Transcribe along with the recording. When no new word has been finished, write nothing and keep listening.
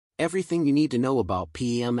Everything you need to know about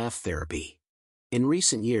PEMF therapy. In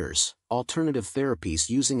recent years, alternative therapies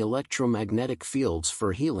using electromagnetic fields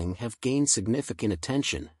for healing have gained significant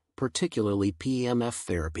attention, particularly PEMF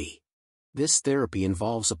therapy. This therapy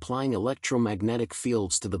involves applying electromagnetic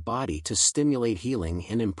fields to the body to stimulate healing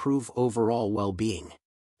and improve overall well-being.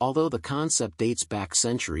 Although the concept dates back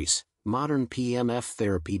centuries, modern PEMF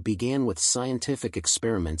therapy began with scientific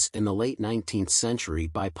experiments in the late 19th century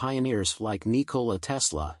by pioneers like Nikola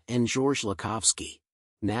Tesla and George Lakhovsky.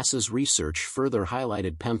 NASA's research further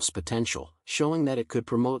highlighted PEMF's potential, showing that it could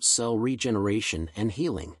promote cell regeneration and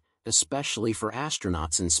healing, especially for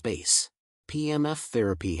astronauts in space. PEMF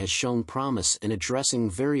therapy has shown promise in addressing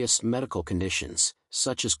various medical conditions,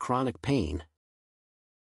 such as chronic pain,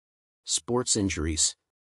 sports injuries,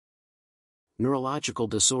 neurological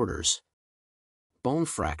disorders, bone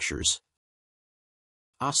fractures,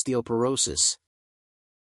 osteoporosis,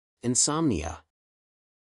 insomnia,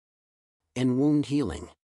 and wound healing.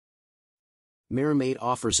 MiraMate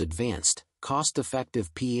offers advanced,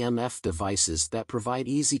 cost-effective PEMF devices that provide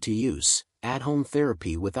easy-to-use, at-home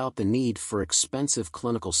therapy without the need for expensive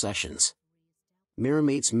clinical sessions.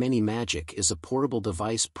 MiraMate's Mini Magic is a portable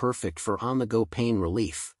device perfect for on-the-go pain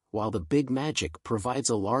relief, while the Big Magic provides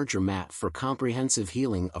a larger mat for comprehensive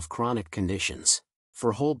healing of chronic conditions.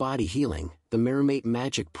 For whole-body healing, the MiraMate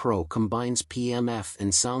Magic Pro combines PEMF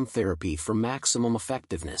and sound therapy for maximum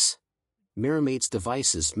effectiveness. MiraMate's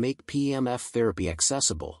devices make PEMF therapy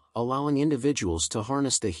accessible, allowing individuals to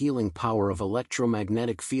harness the healing power of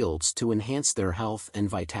electromagnetic fields to enhance their health and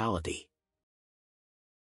vitality.